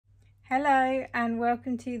Hello and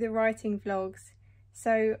welcome to the writing vlogs.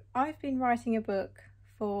 So I've been writing a book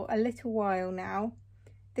for a little while now.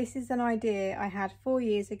 This is an idea I had 4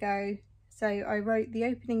 years ago. So I wrote the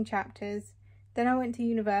opening chapters, then I went to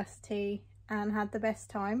university and had the best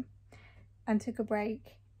time and took a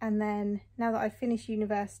break. And then now that I've finished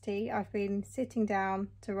university, I've been sitting down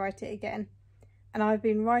to write it again. And I've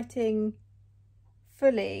been writing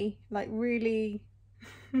fully, like really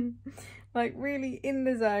really in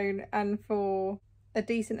the zone and for a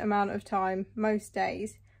decent amount of time most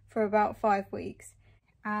days for about 5 weeks.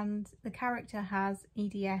 And the character has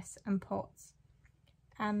EDS and POTS,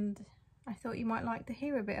 and I thought you might like to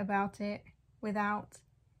hear a bit about it without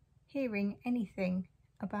hearing anything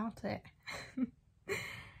about it.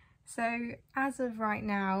 So as of right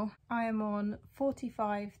now I am on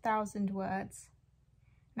 45,000 words.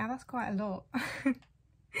 Now that's quite a lot.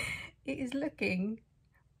 It is looking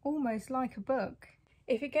almost like a book.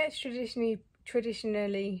 If it gets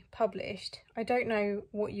traditionally published, I don't know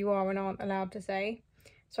what you are and aren't allowed to say,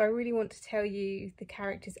 so I really want to tell you the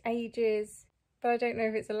characters' ages, but I don't know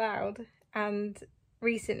if it's allowed. And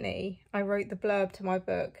recently I wrote the blurb to my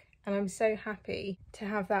book and I'm so happy to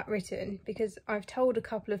have that written, because I've told a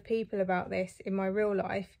couple of people about this in my real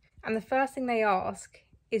life and the first thing they ask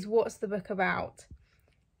is, what's the book about?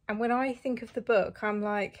 And when I think of the book, I'm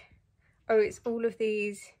like, oh, it's all of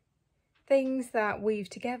these things that weave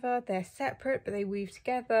together. They're separate, but they weave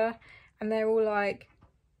together, and they're all like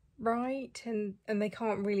right, and they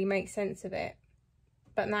can't really make sense of it.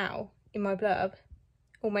 But now, in my blurb,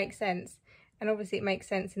 all makes sense. And obviously it makes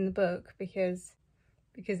sense in the book because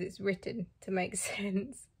it's written to make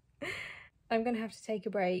sense. I'm going to have to take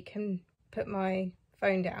a break and put my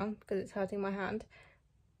phone down because it's hurting my hand.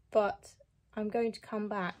 But I'm going to come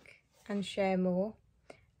back and share more,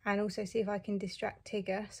 and also see if I can distract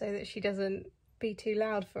Tigger so that she doesn't be too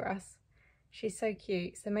loud for us. She's so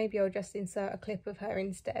cute, so maybe I'll just insert a clip of her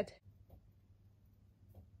instead.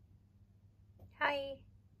 Hi.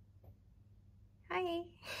 Hi.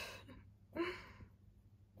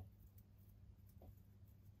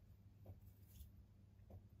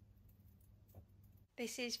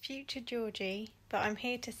 This is future Georgie, but I'm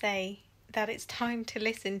here to say that it's time to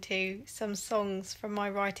listen to some songs from my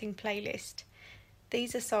writing playlist.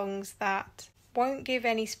 These are songs that won't give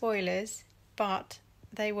any spoilers, but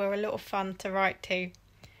they were a lot of fun to write to.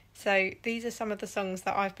 So these are some of the songs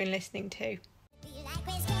that I've been listening to.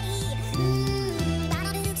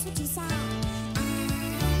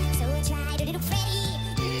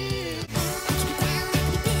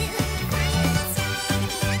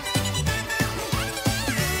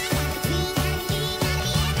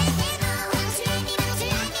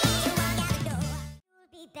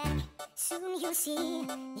 Soon you'll see,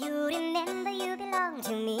 you remember you belong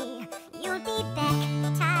to me. You'll be back,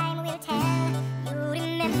 time will tell. You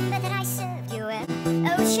remember that I served you well.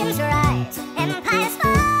 Oceans rise, empires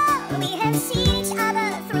fall. We have seen each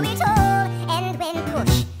other through it all. And when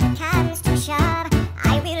push comes to shove,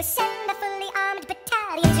 I will send a fully armed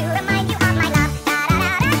battalion to remind you of my love.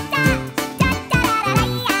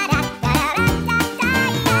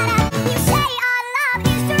 You say our love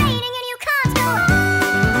is draining and you can't go on.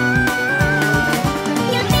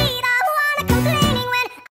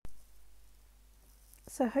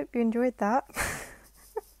 So I hope you enjoyed that.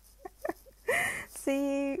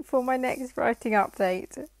 See you for my next writing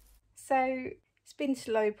update. So it's been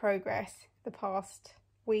slow progress the past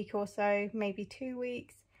week or so, maybe 2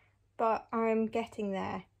 weeks, but I'm getting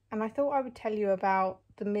there. And I thought I would tell you about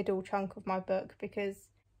the middle chunk of my book, because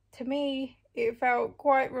to me it felt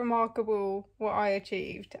quite remarkable what I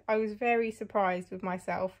achieved. I was very surprised with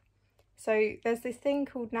myself. So there's this thing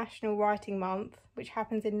called National Writing Month, which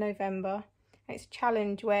happens in November. It's a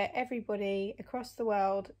challenge where everybody across the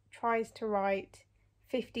world tries to write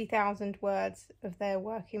 50,000 words of their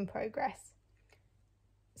work in progress.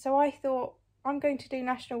 So I thought, I'm going to do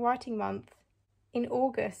National Writing Month in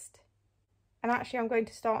August. And actually I'm going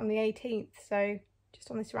to start on the 18th, so just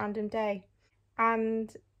on this random day.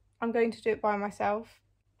 And I'm going to do it by myself.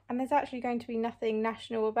 And there's actually going to be nothing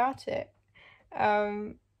national about it.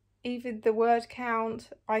 Even the word count,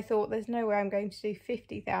 I thought there's no way I'm going to do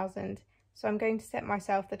 50,000. So I'm going to set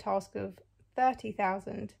myself the task of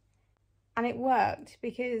 30,000. And it worked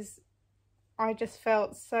because I just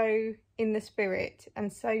felt so in the spirit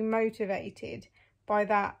and so motivated by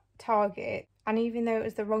that target. And even though it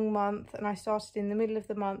was the wrong month and I started in the middle of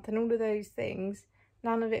the month and all of those things,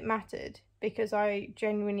 none of it mattered, because I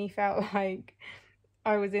genuinely felt like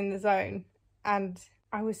I was in the zone. And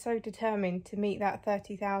I was so determined to meet that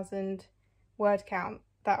 30,000 word count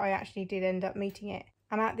that I actually did end up meeting it.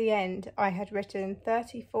 and at the end I had written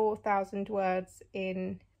 34,000 words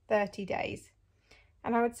in 30 days.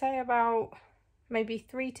 And I would say about maybe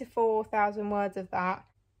 3,000 to 4,000 words of that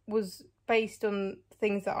was based on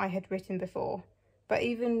things that I had written before. But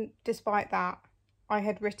even despite that, I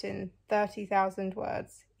had written 30,000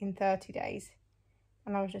 words in 30 days.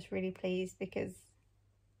 And I was just really pleased because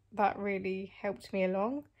that really helped me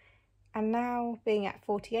along. And now being at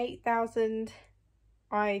 48,000,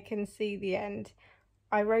 I can see the end.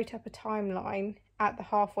 I wrote up a timeline at the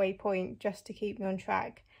halfway point just to keep me on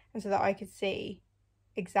track and so that I could see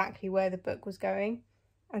exactly where the book was going.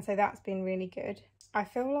 And so that's been really good. I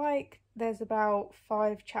feel like there's about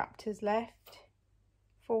 5 chapters left,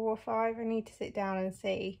 4 or 5. I need to sit down and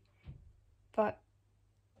see. But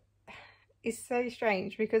it's so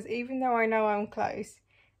strange because even though I know I'm close,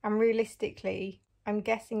 and realistically, I'm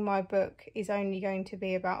guessing my book is only going to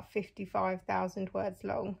be about 55,000 words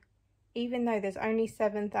long. Even though there's only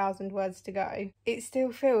 7,000 words to go, it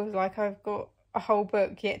still feels like I've got a whole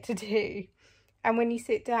book yet to do. And when you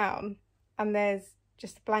sit down and there's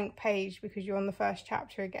just a blank page because you're on the first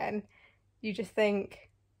chapter again, you just think,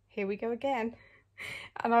 here we go again.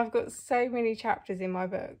 And I've got so many chapters in my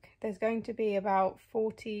book. There's going to be about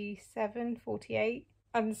 47, 48.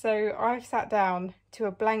 And so I've sat down to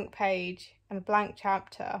a blank page and a blank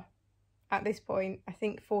chapter at this point, I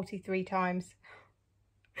think 43 times.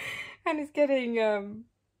 And it's getting,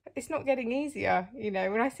 it's not getting easier, you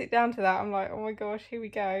know. When I sit down to that, I'm like, oh my gosh, here we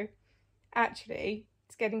go. Actually,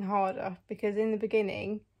 it's getting harder because in the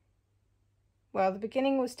beginning, well, the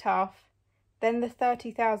beginning was tough. Then the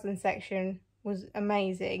 30,000 section was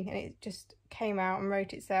amazing and it just came out and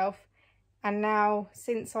wrote itself. And now,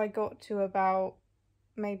 since I got to about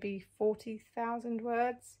maybe 40,000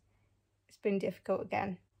 words, it's been difficult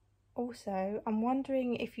again. Also, I'm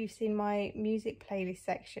wondering if you've seen my music playlist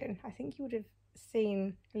section. I think you would have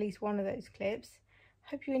seen at least one of those clips.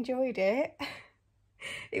 Hope you enjoyed it.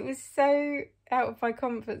 It was so out of my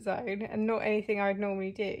comfort zone and not anything I'd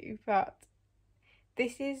normally do, but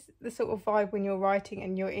this is the sort of vibe when you're writing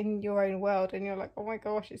and you're in your own world and you're like, oh my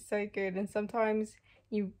gosh, it's so good. And sometimes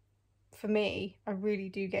you, for me, I really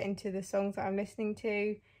do get into the songs that I'm listening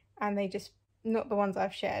to, and they just, not the ones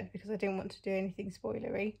I've shared because I didn't want to do anything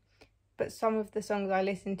spoilery, but some of the songs I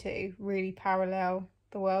listen to really parallel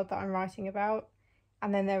the world that I'm writing about.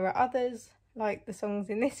 And then there are others, like the songs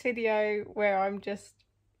in this video, where I'm just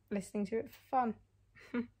listening to it for fun.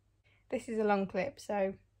 This is a long clip,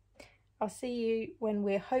 so I'll see you when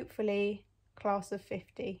we're hopefully class of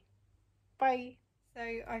 50. Bye. So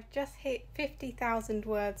I've just hit 50,000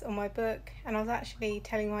 words on my book, and I was actually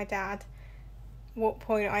telling my dad what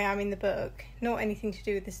point I am in the book, not anything to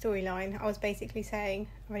do with the storyline. I was basically saying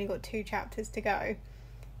I've only got 2 chapters to go,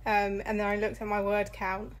 and then I looked at my word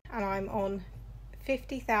count and I'm on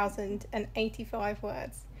 50,085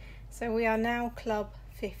 words. So we are now club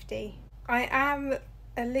 50. I am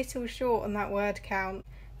a little short on that word count.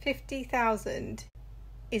 50,000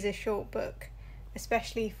 is a short book,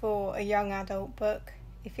 especially for a young adult book.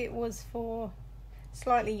 If it was for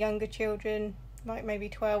slightly younger children, like maybe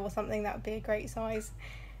 12 or something, that would be a great size.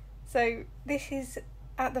 So this is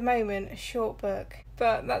at the moment a short book,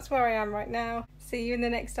 but that's where I am right now. See you in the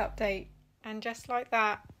next update. And just like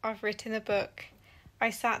that, I've written a book. I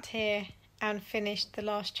sat here and finished the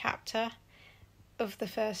last chapter of the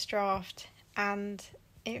first draft, and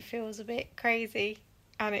it feels a bit crazy,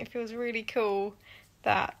 and it feels really cool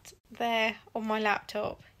that there on my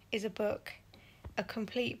laptop is a book, a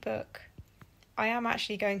complete book. I am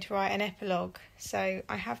actually going to write an epilogue, so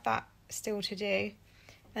I have that still to do.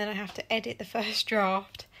 And then I have to edit the first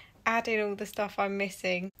draft, add in all the stuff I'm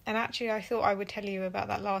missing. And actually I thought I would tell you about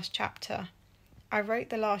that last chapter. I wrote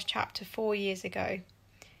the last chapter 4 years ago,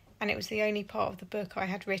 and it was the only part of the book I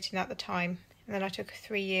had written at the time. And then I took a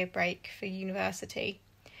 3-year break for university.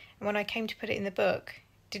 And when I came to put it in the book,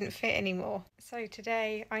 it didn't fit anymore. So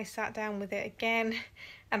today I sat down with it again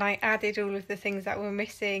and I added all of the things that were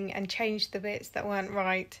missing and changed the bits that weren't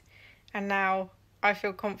right. And now I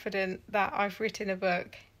feel confident that I've written a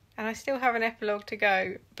book. And I still have an epilogue to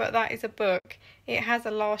go, but that is a book. It has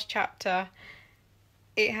a last chapter.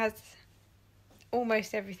 It has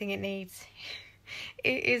almost everything it needs.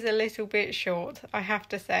 It is a little bit short, I have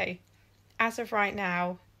to say. As of right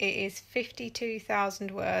now, it is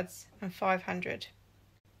 52,000 words and 500.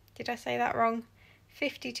 Did I say that wrong?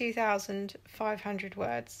 52,500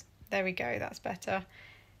 words. There we go, that's better.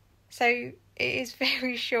 So it is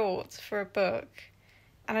very short for a book,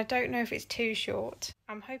 and I don't know if it's too short.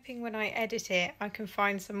 I'm hoping when I edit it I can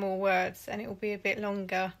find some more words and it will be a bit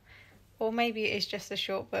longer, or maybe it is just a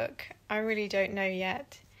short book. I really don't know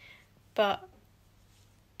yet, but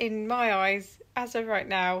in my eyes, as of right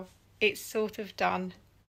now, it's sort of done.